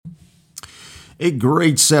A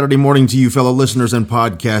great Saturday morning to you, fellow listeners and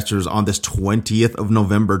podcasters, on this 20th of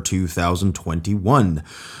November, 2021.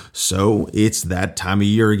 So it's that time of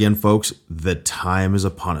year again, folks. The time is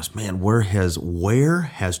upon us. Man, where has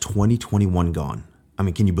 2021 gone? I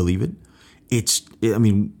mean, can you believe it?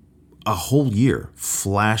 A whole year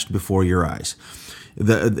flashed before your eyes.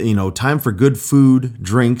 Time for good food,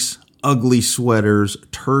 drinks, ugly sweaters,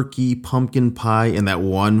 turkey, pumpkin pie, and that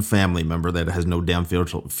one family member that has no damn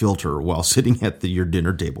filter while sitting at your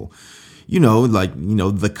dinner table.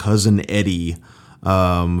 The cousin Eddie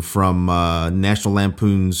from National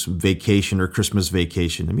Lampoon's Vacation or Christmas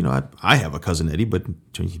Vacation. I have a cousin Eddie, but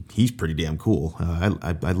he's pretty damn cool.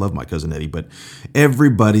 I love my cousin Eddie, but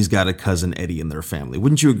everybody's got a cousin Eddie in their family.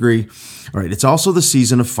 Wouldn't you agree? All right, it's also the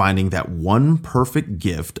season of finding that one perfect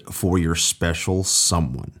gift for your special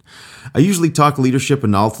someone. I usually talk leadership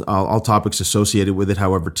and all topics associated with it.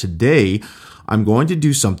 However, today I'm going to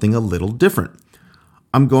do something a little different.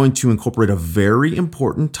 I'm going to incorporate a very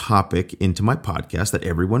important topic into my podcast that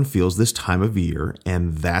everyone feels this time of year,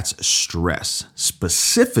 and that's stress,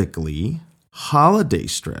 specifically holiday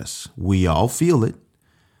stress. We all feel it.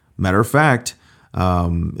 Matter of fact,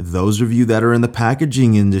 those of you that are in the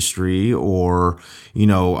packaging industry, or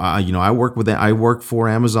I work for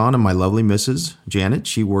Amazon, and my lovely Mrs. Janet,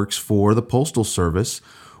 she works for the Postal Service.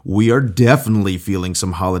 We are definitely feeling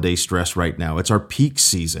some holiday stress right now. It's our peak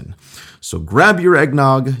season. So grab your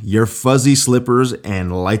eggnog, your fuzzy slippers,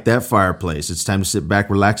 and light that fireplace. It's time to sit back,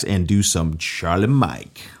 relax, and do some Charlie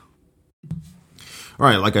Mike. All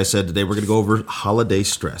right, like I said, today we're going to go over holiday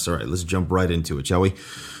stress. All right, let's jump right into it, shall we?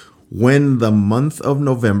 When the month of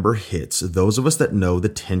November hits, those of us that know the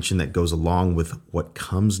tension that goes along with what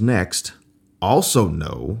comes next also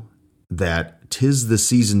know that 'tis the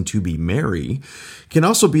season to be merry can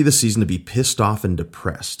also be the season to be pissed off and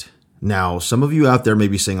depressed. Now, some of you out there may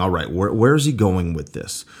be saying, all right, where is he going with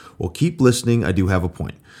this? Well, keep listening. I do have a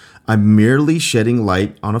point. I'm merely shedding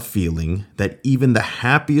light on a feeling that even the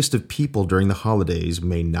happiest of people during the holidays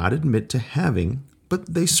may not admit to having,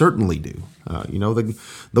 but they certainly do.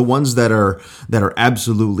 The ones that are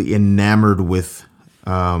absolutely enamored with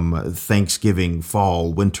Thanksgiving,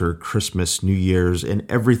 fall, winter, Christmas, New Year's, and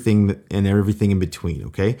everything in between.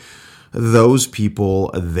 Okay, those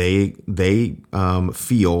people they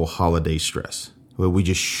feel holiday stress. We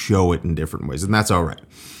just show it in different ways, and that's all right.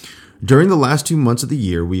 During the last 2 months of the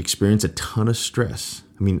year, we experience a ton of stress.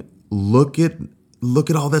 I mean, look at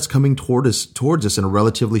all that's coming towards us in a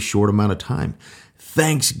relatively short amount of time.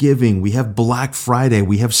 Thanksgiving, we have Black Friday,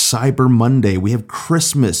 we have Cyber Monday, we have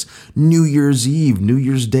Christmas, New Year's Eve, New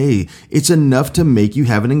Year's Day. It's enough to make you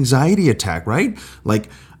have an anxiety attack, right? Like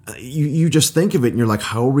you just think of it and you're like,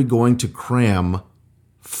 how are we going to cram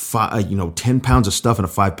 10 pounds of stuff in a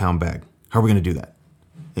 5-pound bag? How are we going to do that?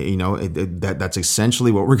 That's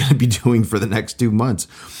essentially what we're going to be doing for the next 2 months.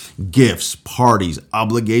 Gifts, parties,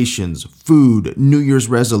 obligations, food, New Year's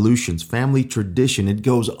resolutions, family tradition. It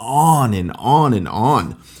goes on and on and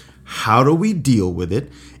on. How do we deal with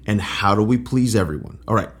it, and how do we please everyone?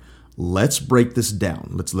 All right, let's break this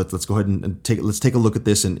down. Let's go ahead and take a look at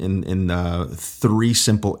this in 3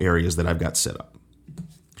 simple areas that I've got set up.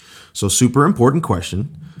 So, super important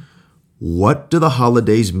question: what do the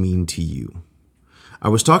holidays mean to you? I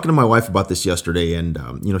was talking to my wife about this yesterday, and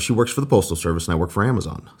she works for the Postal Service, and I work for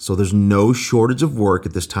Amazon. So there's no shortage of work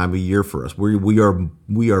at this time of year for us. We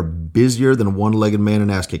are busier than a one-legged man in an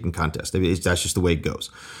ass-kicking contest. That's just the way it goes.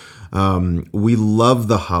 We love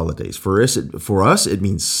the holidays. For us, it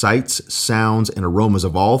means sights, sounds, and aromas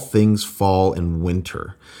of all things fall and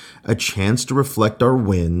winter. A chance to reflect our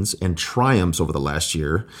wins and triumphs over the last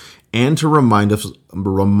year, and to remind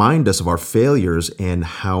us of our failures and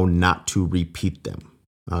how not to repeat them.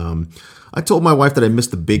 I told my wife that I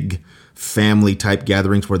missed the big family type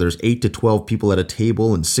gatherings where there's 8 to 12 people at a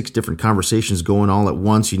table and 6 different conversations going all at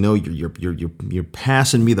once. You're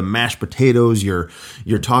passing me the mashed potatoes. You're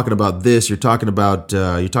talking about this. You're talking about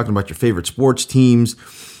your favorite sports teams.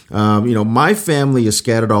 My family is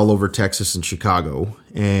scattered all over Texas and Chicago,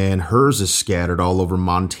 and hers is scattered all over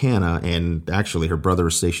Montana, and actually her brother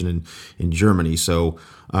is stationed in Germany. So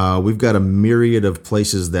we've got a myriad of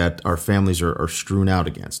places that our families are strewn out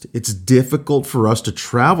against. It's difficult for us to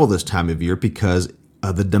travel this time of year because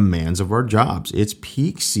of the demands of our jobs. It's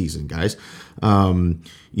peak season, guys.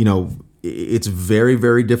 It's very,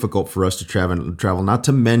 very difficult for us to travel, not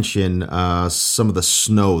to mention some of the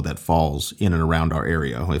snow that falls in and around our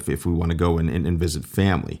area if we want to go and visit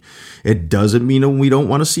family. It doesn't mean we don't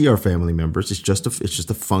want to see our family members. It's just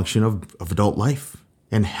a function of adult life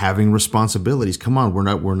and having responsibilities. Come on, we're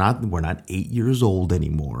not 8 years old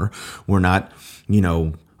anymore. We're not,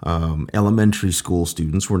 elementary school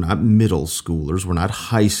students. We're not middle schoolers. We're not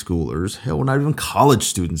high schoolers. Hell, we're not even college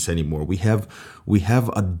students anymore. We have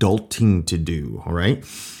adulting to do, all right?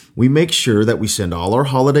 We make sure that we send all our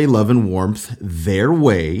holiday love and warmth their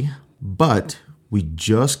way, but we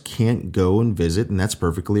just can't go and visit, and that's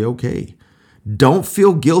perfectly okay. Don't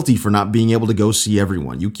feel guilty for not being able to go see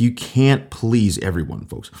everyone. You can't please everyone,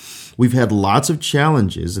 folks. We've had lots of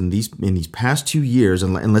challenges in these past 2 years,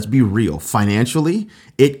 and let's be real. Financially,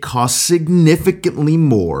 it costs significantly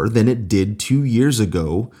more than it did 2 years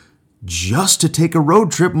ago just to take a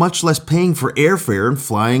road trip, much less paying for airfare and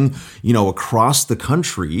flying, across the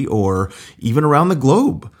country or even around the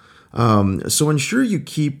globe. So ensure you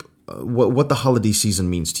keep what the holiday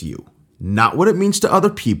season means to you. Not what it means to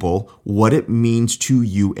other people, what it means to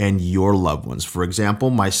you and your loved ones. For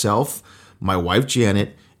example, myself, my wife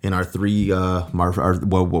Janet, and our three,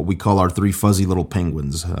 what we call our three fuzzy little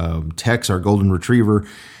penguins. Tex, our golden retriever,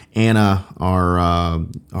 Anna,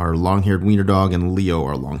 our long-haired wiener dog, and Leo,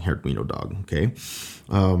 our long-haired wiener dog. Okay,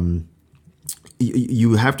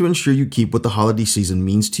 you have to ensure you keep what the holiday season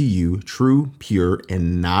means to you true, pure,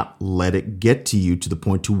 and not let it get to you to the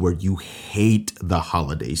point to where you hate the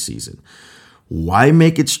holiday season. Why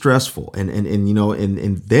make it stressful? And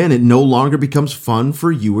then it no longer becomes fun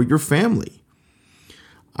for you or your family.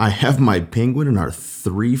 I have my penguin and our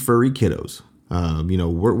three furry kiddos.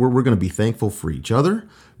 We're going to be thankful for each other,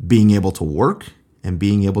 being able to work, and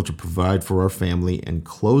being able to provide for our family, and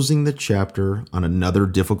closing the chapter on another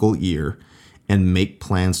difficult year, and make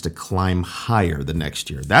plans to climb higher the next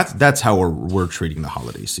year. That's how we're treating the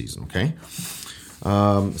holiday season. Okay,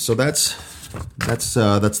 so that's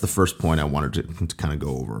the first point I wanted to kind of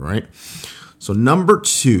go over. Right. So number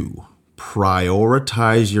 2,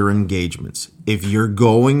 prioritize your engagements. If you're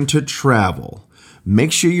going to travel,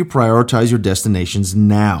 make sure you prioritize your destinations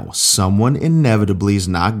now. Someone inevitably is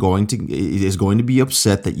going to be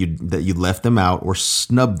upset that you left them out or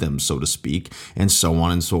snubbed them, so to speak, and so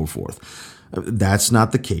on and so forth. That's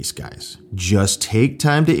not the case, guys. Just take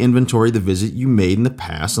time to inventory the visit you made in the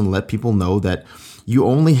past and let people know that you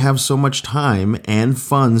only have so much time and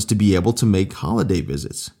funds to be able to make holiday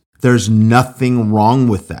visits. There's nothing wrong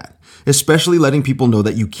with that, especially letting people know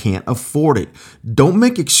that you can't afford it. Don't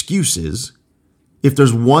make excuses. If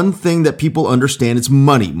there's one thing that people understand, it's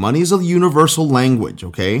money. Money is a universal language,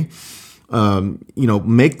 okay?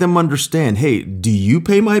 Make them understand, hey, do you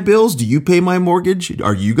pay my bills? Do you pay my mortgage?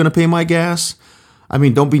 Are you going to pay my gas? I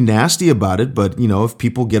mean, don't be nasty about it, but, if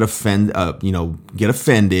people get offended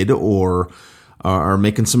or are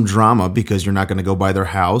making some drama because you're not going to go by their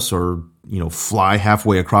house or, fly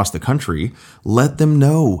halfway across the country, let them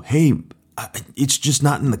know, hey, it's just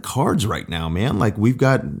not in the cards right now, man. Like we've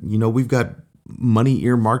got money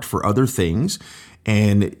earmarked for other things,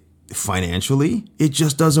 and financially, it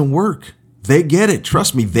just doesn't work. They get it.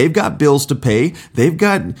 Trust me. They've got bills to pay. They've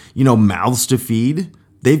got, mouths to feed.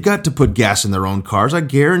 They've got to put gas in their own cars. I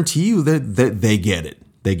guarantee you that they get it.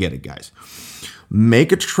 They get it, guys.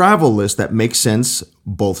 Make a travel list that makes sense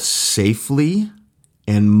both safely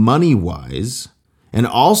and money-wise. And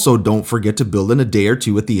also don't forget to build in a day or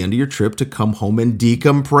two at the end of your trip to come home and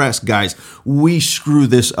decompress. Guys, we screw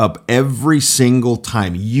this up every single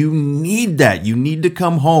time. You need that. You need to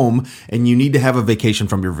come home and you need to have a vacation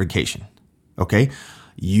from your vacation. Okay?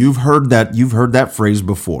 You've heard that phrase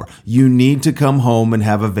before. You need to come home and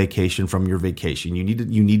have a vacation from your vacation. You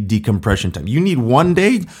need decompression time. You need one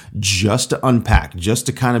day just to unpack, just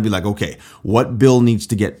to kind of be like, okay, what bill needs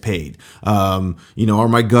to get paid? Are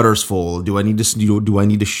my gutters full? Do I need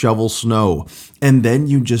to shovel snow? And then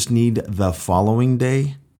you just need the following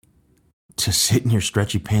day to sit in your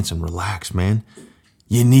stretchy pants and relax, man.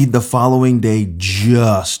 You need the following day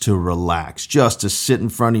just to relax, just to sit in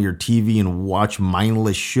front of your TV and watch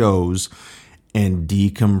mindless shows and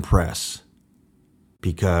decompress.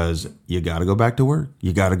 Because you got to go back to work.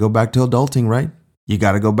 You got to go back to adulting, right? You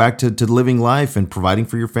got to go back to living life and providing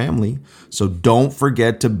for your family. So don't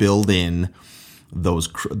forget to build in those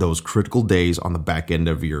critical days on the back end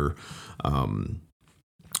of your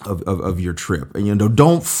of your trip. And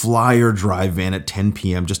don't fly or drive in at 10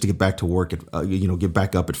 p.m. just to get back to work get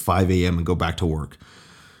back up at 5 a.m. and go back to work.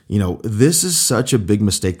 This is such a big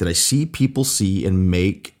mistake that I see people see and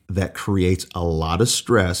make that creates a lot of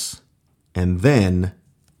stress, and then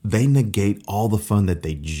they negate all the fun that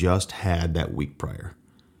they just had that week prior.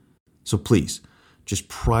 So please Just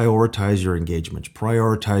prioritize your engagements,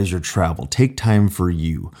 prioritize your travel, take time for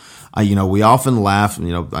you. We often laugh,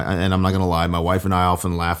 and I'm not going to lie, my wife and I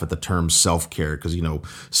often laugh at the term self-care because,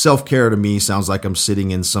 self-care to me sounds like I'm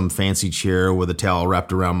sitting in some fancy chair with a towel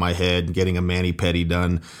wrapped around my head and getting a mani-pedi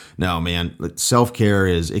done. No, man, self-care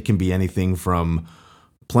it can be anything from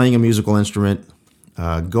playing a musical instrument,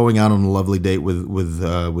 going out on a lovely date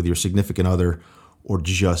with your significant other, or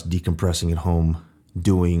just decompressing at home,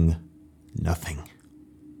 doing nothing.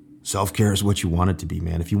 Self-care is what you want it to be,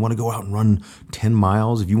 man. If you want to go out and run 10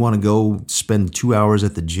 miles, if you want to go spend 2 hours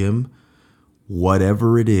at the gym,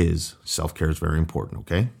 whatever it is, self-care is very important,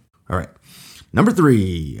 okay? All right. Number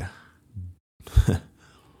 3.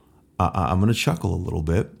 I'm going to chuckle a little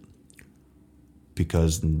bit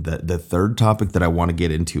because the third topic that I want to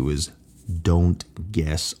get into is don't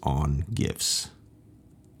guess on gifts.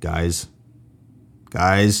 Guys,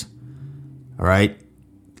 all right?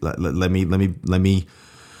 Let me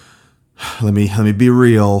be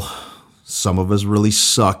real. Some of us really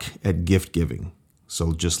suck at gift giving.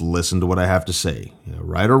 So just listen to what I have to say.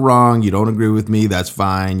 Right or wrong, you don't agree with me, that's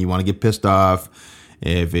fine. You want to get pissed off.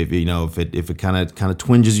 If it kind of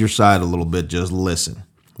twinges your side a little bit, just listen.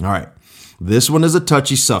 All right. This one is a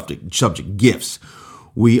touchy subject. Gifts.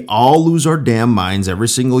 We all lose our damn minds every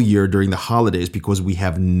single year during the holidays because we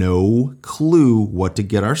have no clue what to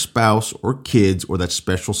get our spouse or kids or that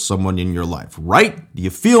special someone in your life. Right? Do you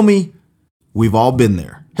feel me? We've all been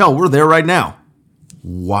there. Hell, we're there right now.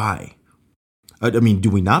 Why? Do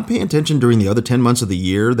we not pay attention during the other 10 months of the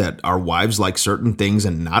year that our wives like certain things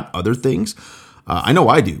and not other things? I know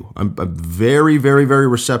I do. I'm very, very, very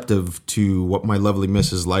receptive to what my lovely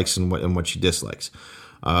missus likes and what she dislikes.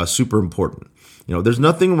 Super important. There's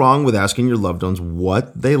nothing wrong with asking your loved ones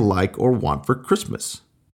what they like or want for Christmas.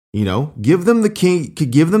 Give them the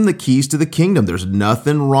keys to the kingdom. There's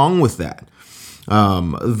nothing wrong with that.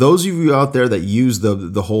 Those of you out there that use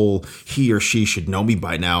the whole he or she should know me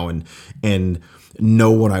by now and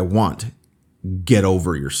know what I want, get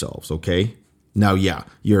over yourselves, okay? Now, yeah,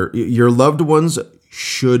 your loved ones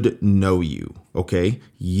should know you, okay?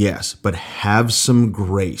 Yes, but have some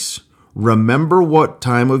grace. Remember what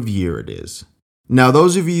time of year it is. Now,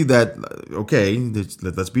 those of you that, okay,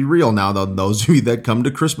 let's be real now, those of you that come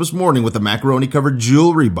to Christmas morning with a macaroni-covered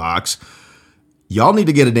jewelry box, y'all need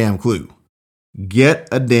to get a damn clue. Get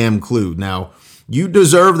a damn clue. Now, you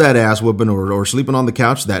deserve that ass whooping or sleeping on the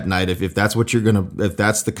couch that night if that's what if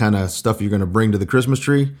that's the kind of stuff you're gonna bring to the Christmas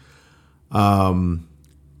tree.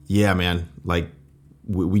 Yeah, man. Like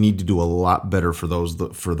we need to do a lot better for those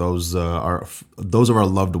of our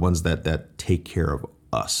loved ones that take care of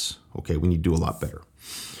us. Okay, we need to do a lot better.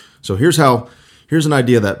 So here's an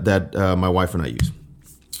idea that my wife and I use.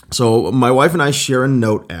 So my wife and I share a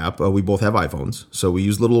note app. We both have iPhones, so we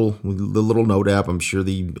use the little note app. I'm sure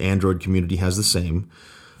the Android community has the same.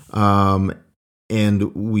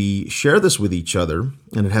 And we share this with each other,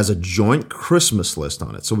 and it has a joint Christmas list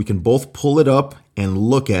on it. So we can both pull it up and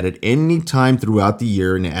look at it anytime throughout the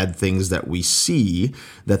year and add things that we see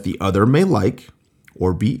that the other may like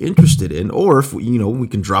or be interested in. Or if, we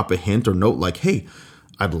can drop a hint or note like, hey,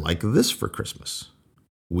 I'd like this for Christmas.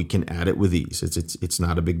 We can add it with ease. It's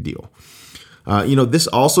not a big deal. This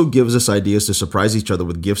also gives us ideas to surprise each other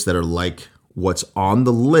with gifts that are like what's on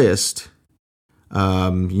the list. So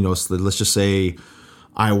let's just say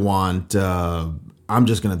I want, I'm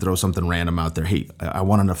just going to throw something random out there. Hey, I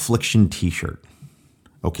want an Affliction t-shirt.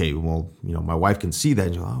 Okay, well, my wife can see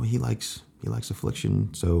that. And he likes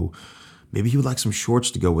Affliction. So maybe he would like some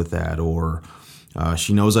shorts to go with that. Or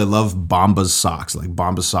she knows I love Bombas socks. Like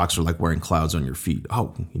Bombas socks are like wearing clouds on your feet.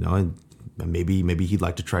 Oh, and maybe he'd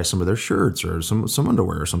like to try some of their shirts or some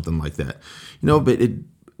underwear or something like that. But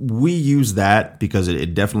we use that because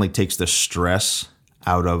it definitely takes the stress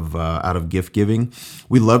out of gift giving.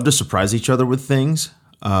 We love to surprise each other with things,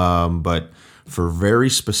 but for very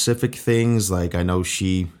specific things, like I know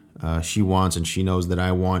she wants and she knows that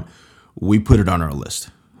I want, we put it on our list.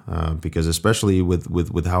 Because especially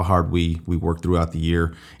with how hard we work throughout the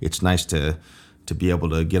year, it's nice to be able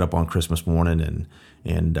to get up on Christmas morning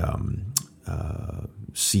and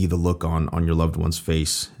see the look on your loved one's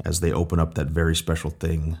face as they open up that very special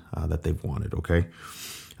thing that they've wanted. Okay,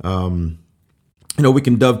 we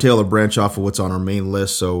can dovetail or branch off of what's on our main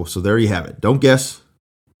list. So there you have it. Don't guess.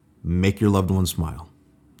 Make your loved one smile.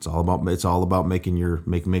 It's all about making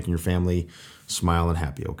your family smile and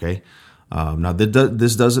happy. Okay. Now,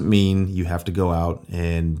 this doesn't mean you have to go out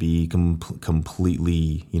and be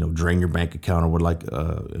completely, drain your bank account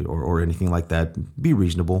or anything like that. Be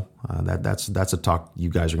reasonable. That's a talk you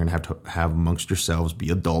guys are going to have amongst yourselves. Be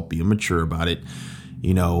adult, be mature about it.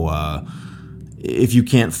 If you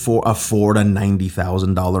can't afford a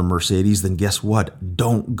 $90,000 Mercedes, then guess what?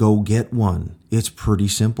 Don't go get one. It's pretty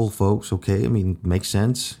simple, folks. Okay, I mean, makes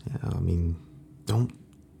sense. I mean, don't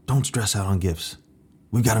stress out on gifts.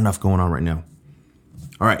 We've got enough going on right now.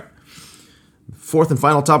 All right. Fourth and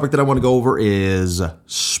final topic that I want to go over is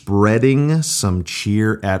spreading some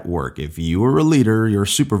cheer at work. If you are a leader, you're a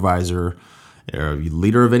supervisor, or a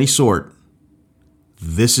leader of any sort,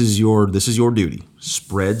 this is your duty.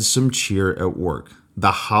 Spread some cheer at work.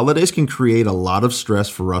 The holidays can create a lot of stress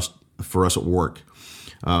for us at work.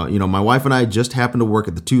 My wife and I just happen to work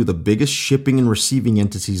at two of the biggest shipping and receiving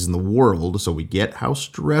entities in the world, so we get how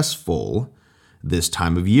stressful this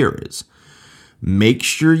time of year is. Make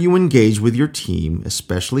sure you engage with your team,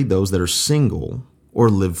 especially those that are single or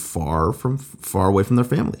live far away from their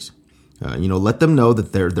families. Let them know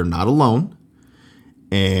that they're not alone,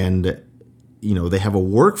 and they have a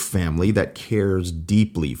work family that cares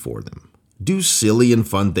deeply for them. Do silly and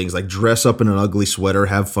fun things like dress up in an ugly sweater,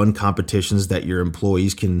 have fun competitions that your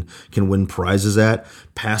employees can win prizes at,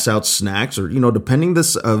 pass out snacks, or, depending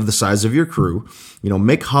of the size of your crew,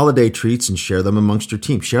 make holiday treats and share them amongst your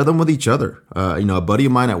team. Share them with each other. A buddy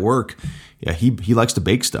of mine at work, he likes to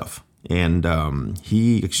bake stuff, and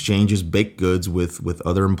he exchanges baked goods with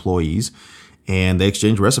other employees, and they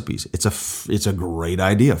exchange recipes. It's a great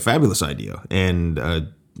idea, fabulous idea, and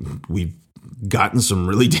we've gotten some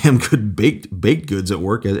really damn good baked goods at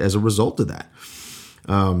work as a result of that.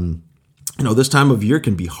 This time of year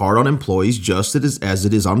can be hard on employees just as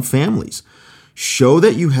it is on families. Show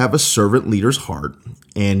that you have a servant leader's heart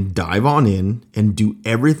and dive on in and do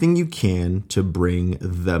everything you can to bring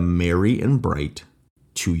the merry and bright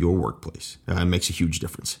to your workplace. It makes a huge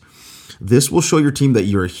difference. This will show your team that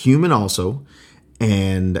you're a human also,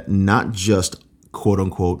 and not just quote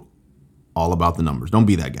unquote all about the numbers. Don't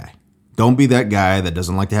be that guy. Don't be that guy that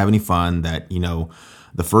doesn't like to have any fun, that,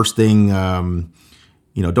 the first thing,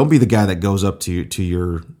 don't be the guy that goes up to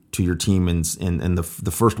your team and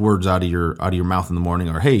the first words out of your mouth in the morning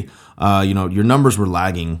are, hey, your numbers were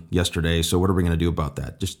lagging yesterday, so what are we going to do about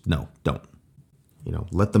that? Just no, don't.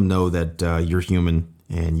 Let them know that you're human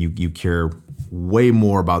and you care way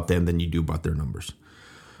more about them than you do about their numbers.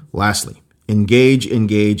 Lastly, engage.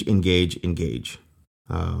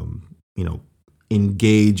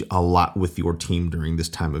 Engage a lot with your team during this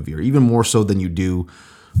time of year, even more so than you do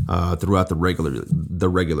throughout the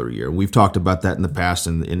regular year. We've talked about that in the past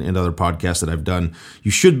and in other podcasts that I've done.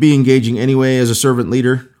 You should be engaging anyway as a servant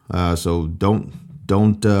leader, so don't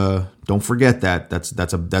forget that.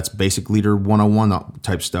 That's basic leader 101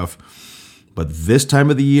 type stuff. But this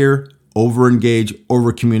time of the year, over engage,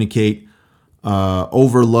 over communicate,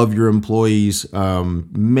 over love your employees,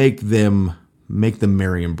 make them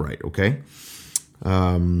merry and bright. Okay.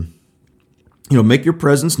 Make your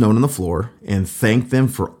presence known on the floor and thank them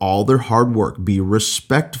for all their hard work. Be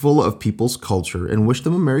respectful of people's culture and wish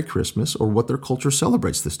them a Merry Christmas or what their culture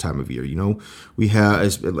celebrates this time of year. We have,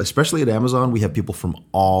 especially at Amazon, we have people from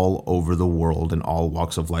all over the world and all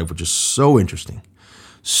walks of life, which is so interesting.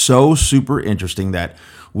 So super interesting that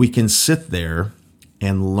we can sit there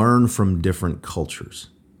and learn from different cultures,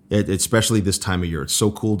 especially this time of year. It's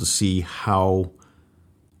so cool to see how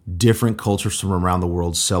different cultures from around the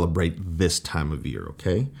world celebrate this time of year.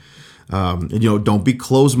 Okay. Don't be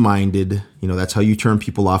closed-minded. That's how you turn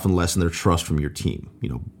people off and lessen their trust from your team.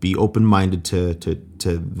 Be open-minded to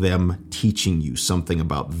them teaching you something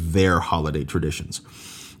about their holiday traditions.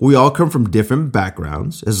 We all come from different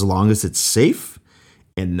backgrounds. As long as it's safe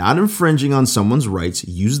and not infringing on someone's rights,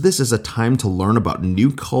 use this as a time to learn about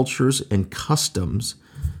new cultures and customs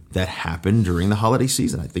that happen during the holiday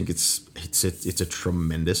season. I think it's a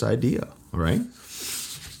tremendous idea. All right,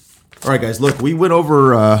 guys. Look, we went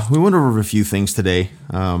over a few things today.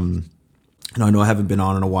 I know I haven't been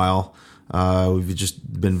on in a while. We've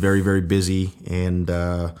just been very, very busy, and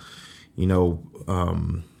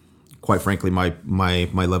quite frankly, my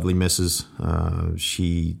lovely missus,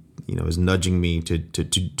 she is nudging me to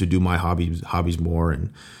do my hobbies more,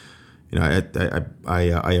 and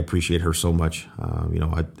I appreciate her so much.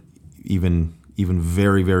 Even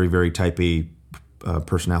very, very, very type A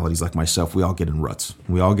personalities like myself, we all get in ruts.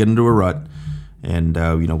 We all get into a rut, and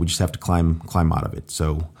we just have to climb out of it.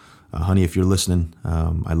 So, honey, if you're listening,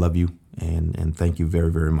 I love you, and thank you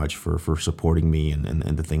very, very much for supporting me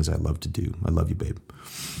and the things I love to do. I love you, babe.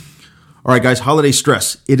 All right, guys, holiday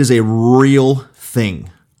stress. It is a real thing.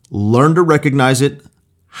 Learn to recognize it,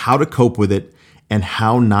 how to cope with it, and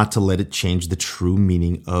how not to let it change the true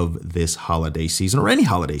meaning of this holiday season, or any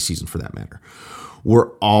holiday season for that matter. We're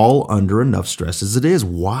all under enough stress as it is.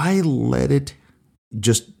 Why let it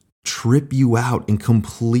just trip you out and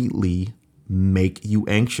completely make you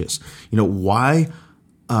anxious. Why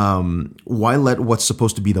let what's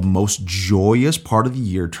supposed to be the most joyous part of the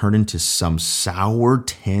year turn into some sour,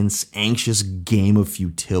 tense, anxious game of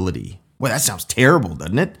futility? Well, that sounds terrible,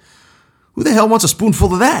 doesn't it? Who the hell wants a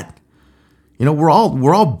spoonful of that? We're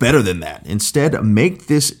all better than that. Instead, make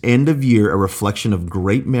this end of year a reflection of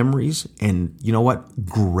great memories and,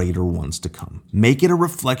 greater ones to come. Make it a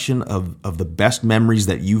reflection of the best memories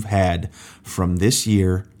that you've had from this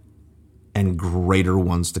year and greater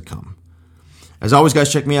ones to come. As always,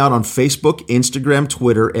 guys, check me out on Facebook, Instagram,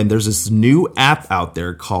 Twitter, and there's this new app out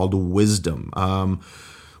there called Wisdom.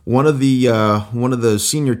 One of the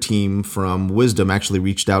senior team from Wisdom actually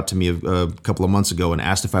reached out to me a couple of months ago and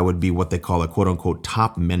asked if I would be what they call a quote-unquote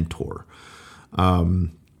top mentor.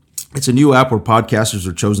 It's a new app where podcasters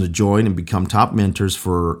are chosen to join and become top mentors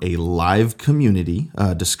for a live community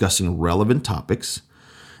discussing relevant topics.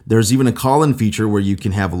 There's even a call-in feature where you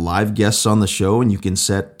can have live guests on the show and you can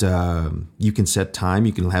set time. You can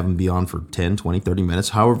have them be on for 10, 20, 30 minutes,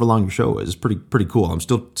 however long your show is. It's pretty cool. I'm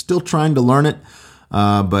still trying to learn it,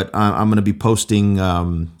 but I'm going to be posting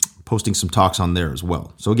some talks on there as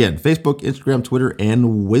well. So again, Facebook, Instagram, Twitter,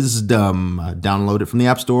 and Wisdom. Download it from the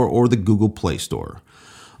App Store or the Google Play Store.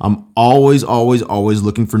 I'm always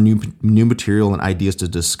looking for new material and ideas to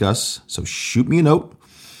discuss. So shoot me a note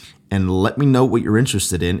and let me know what you're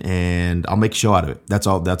interested in, and I'll make a show out of it. That's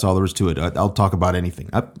all there is to it. I'll talk about anything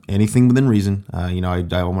within reason. I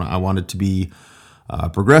want it to be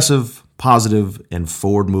progressive, positive, and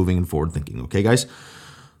forward-moving and forward-thinking. Okay, guys?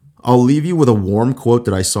 I'll leave you with a warm quote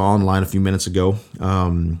that I saw online a few minutes ago.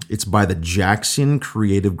 It's by the Jackson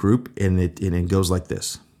Creative Group, and it goes like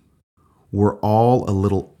this. We're all a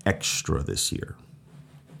little extra this year.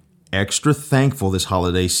 Extra thankful this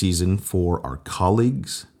holiday season for our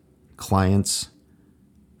colleagues, clients,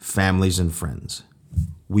 families, and friends.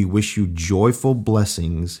 We wish you joyful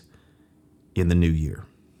blessings in the new year.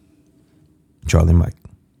 Charlie Mike.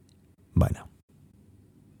 Bye now.